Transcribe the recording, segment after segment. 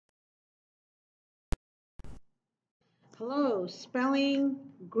Hello, spelling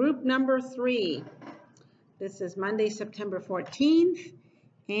group number 3. This is Monday, September 14th,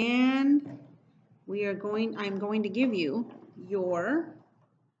 and I'm going to give you your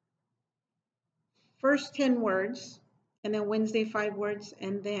first 10 words, and then Wednesday 5 words,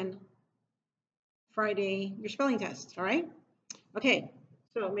 and then Friday your spelling test, all right? Okay,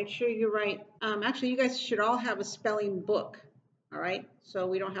 so make sure you write, actually you guys should all have a spelling book, all right? So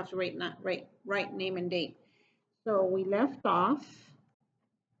we don't have to write name and date. So we left off.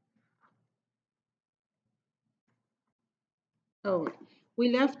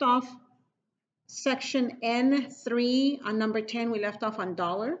 We left off section N3 on number 10. We left off on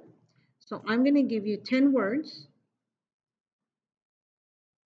dollar. So I'm going to give you 10 words.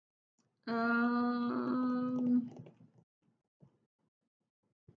 You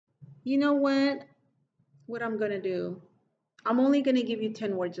know what I'm going to do? I'm only going to give you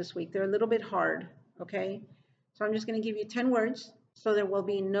 10 words this week. They're a little bit hard, okay? So I'm just going to give you 10 words. So there will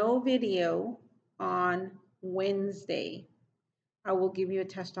be no video on Wednesday. I will give you a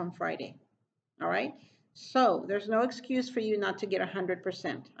test on Friday. All right? So there's no excuse for you not to get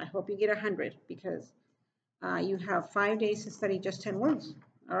 100%. I hope you get 100 because you have 5 days to study just 10 words.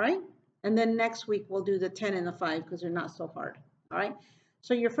 All right? And then next week we'll do the 10 and the 5 because they're not so hard. All right?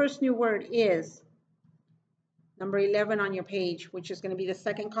 So your first new word is number 11 on your page, which is going to be the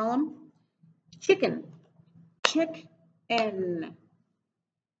second column. Chicken. Chick-en.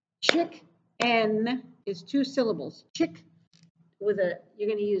 Chick-en is 2 syllables. Chick you're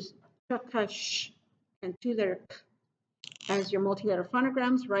going to use sh and 2-letter k as your multi-letter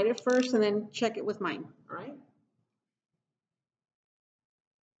phonograms. Write it first and then check it with mine. All right?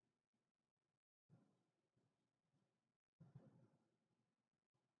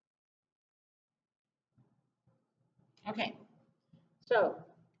 Okay. So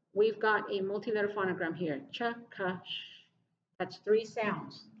we've got a multi-letter phonogram here. Ch-ka-sh. That's 3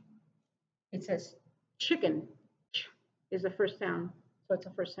 sounds. It says chicken. Ch is the first sound. So it's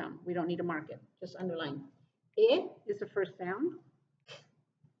the first sound. We don't need to mark it. Just underline. I is the first sound.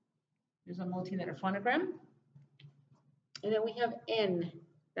 There's a multi-letter phonogram. And then we have N.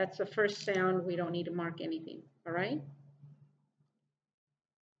 That's the first sound. We don't need to mark anything. All right?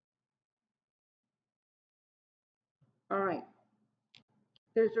 All right.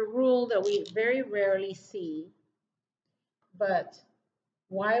 There's a rule that we very rarely see, but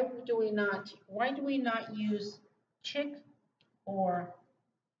why do we not use chick or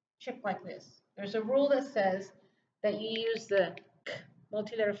chick like this? There's a rule that says that you use the k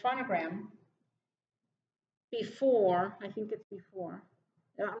multi-letter phonogram before, I think it's before,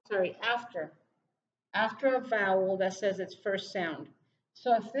 I'm sorry, after a vowel that says its first sound.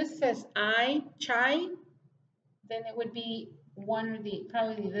 So if this says I, chai, then it would be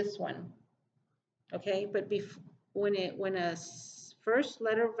probably this one. Okay, but when a first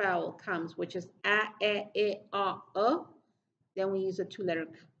letter vowel comes, which is a, e, I, then we use a 2-letter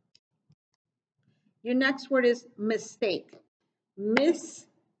k. Your next word is mistake.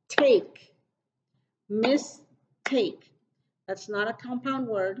 Mistake. Mistake. That's not a compound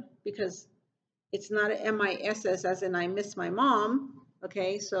word because it's not a M-I-S-S as in I miss my mom.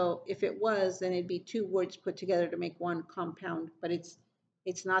 Okay, so if it was, then it'd be 2 words put together to make one compound, but it's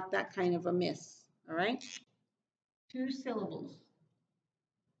not that kind of a miss. All right? 2 syllables.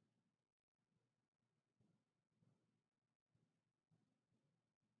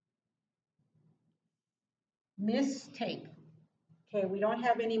 Mistake. Okay, we don't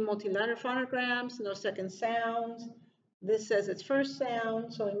have any multi-letter phonograms, no second sounds. This says its first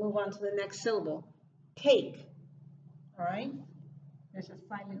sound, so we move on to the next syllable. Take. All right? There's a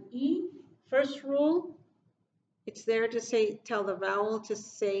silent E. First rule, it's there to tell the vowel to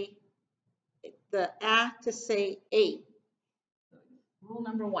say, the A to say A. Rule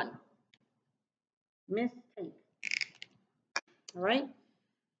number 1. Mistake. All right?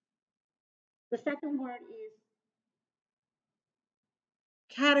 The second word is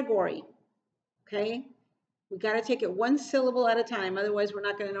category. Okay? We got to take it 1 syllable at a time, otherwise we're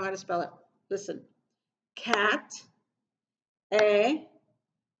not going to know how to spell it. Listen. Cat,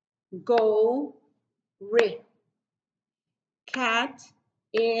 go, re. Cat,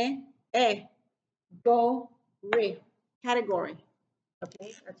 go, re. Category.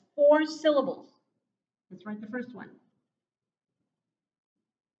 Okay, that's 4 syllables. Let's write the first one.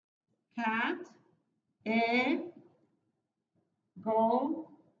 Cat, go,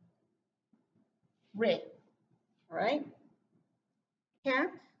 re. All right?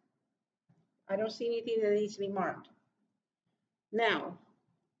 Cat. I don't see anything that needs to be marked. Now,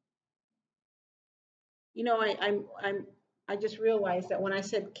 you know, I just realized that when I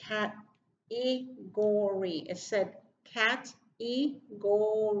said category, it said category.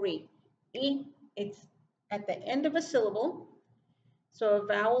 E, it's at the end of a syllable. So a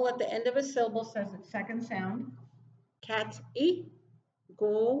vowel at the end of a syllable says its second sound. Cat e,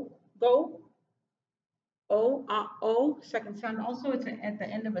 go, go. O, o, second sound. Also, it's at the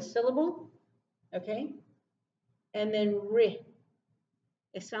end of a syllable. Okay. And then re.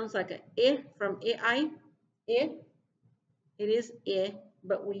 It sounds like a I from I. I. It is I,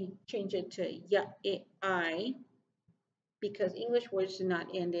 but we change it to ya, I, because English words do not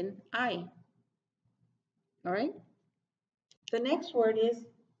end in I. All right. The next word is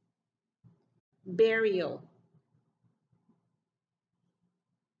burial.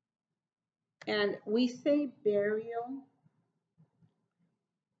 And we say burial,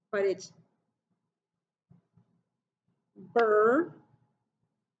 but it's bur,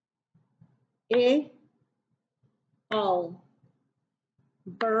 all.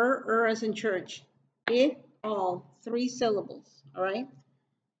 Bur, as in church. All. 3 syllables. All right.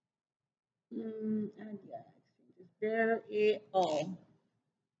 And yeah, burial.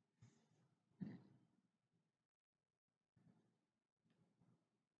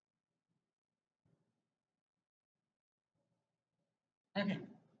 Okay.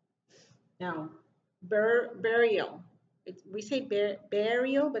 Now, burial. We say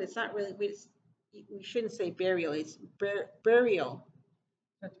burial, but it's not really. We shouldn't say burial. It's burial.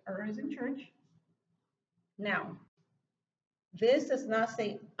 That's as in church. Now, this does not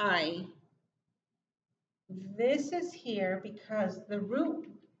say I. This is here because the root,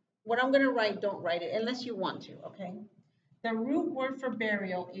 what I'm going to write, don't write it unless you want to, okay? The root word for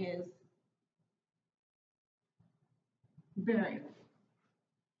burial is burial.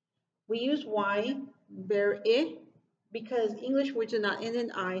 We use Y, bury, because English words are not end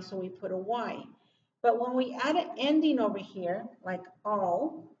in I, so we put a Y. But when we add an ending over here, like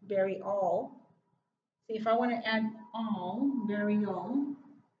all, bury all, see if I want to add all, bury all,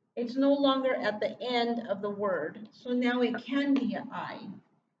 it's no longer at the end of the word. So now it can be an I.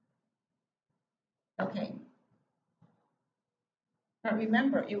 Okay. But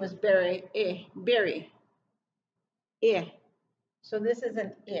remember, it was bury, bury, So this is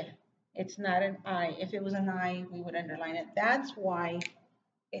an It's not an I. If it was an I, we would underline it. That's why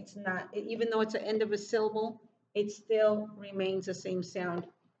it's not, even though it's the end of a syllable, it still remains the same sound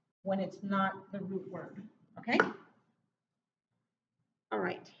when it's not the root word. Okay? All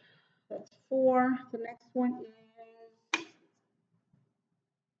right. That's 4. The next one is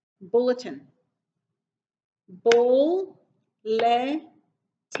bulletin. Bulletin.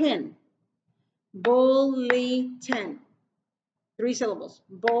 Bulletin. 3 syllables.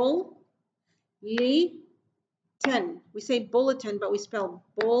 Bulletin. We say bulletin, but we spell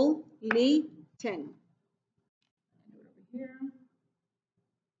bulletin. Over here.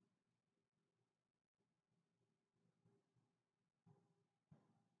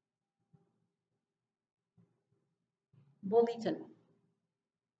 Bulletin.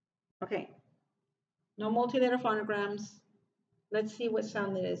 Okay. No multi-letter phonograms. Let's see what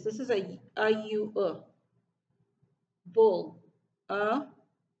sound it is. This is a U, bull.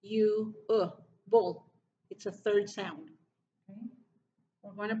 U, bull. It's a third sound. Okay.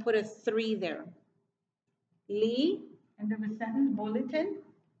 We're going to put a 3 there. Lee, end of a sentence, bulletin,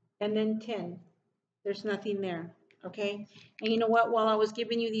 and then 10. There's nothing there. Okay. And you know what? While I was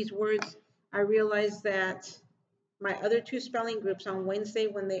giving you these words, I realized that my other 2 spelling groups on Wednesday,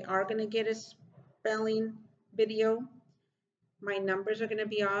 when they are going to get a spelling video, my numbers are going to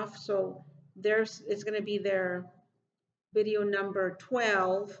be off. So theirs is going to be their video number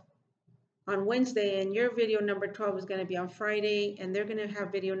 12 on Wednesday, and your video number 12 is going to be on Friday, and they're going to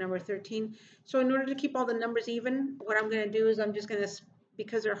have video number 13. So in order to keep all the numbers even, what I'm going to do is I'm just going to,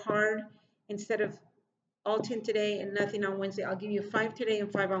 because they're hard, instead of all 10 today and nothing on Wednesday, I'll give you 5 today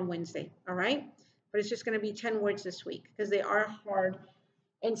and 5 on Wednesday. All right? But it's just going to be 10 words this week because they are hard.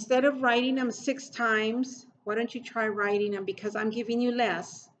 Instead of writing them 6 times, why don't you try writing them, because I'm giving you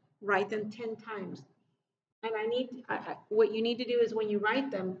less, write them 10 times. And what you need to do is when you write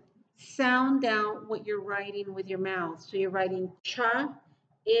them, sound out what you're writing with your mouth. So you're writing cha,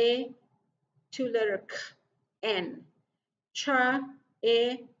 2-letter k, n. Cha,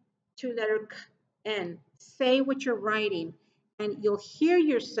 2-letter k, n. Say what you're writing, and you'll hear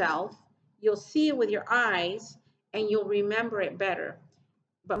yourself, you'll see it with your eyes, and you'll remember it better.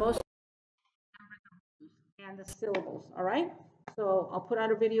 But most and the syllables, all right? So I'll put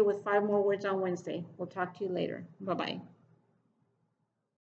out a video with 5 more words on Wednesday. We'll talk to you later. Bye-bye.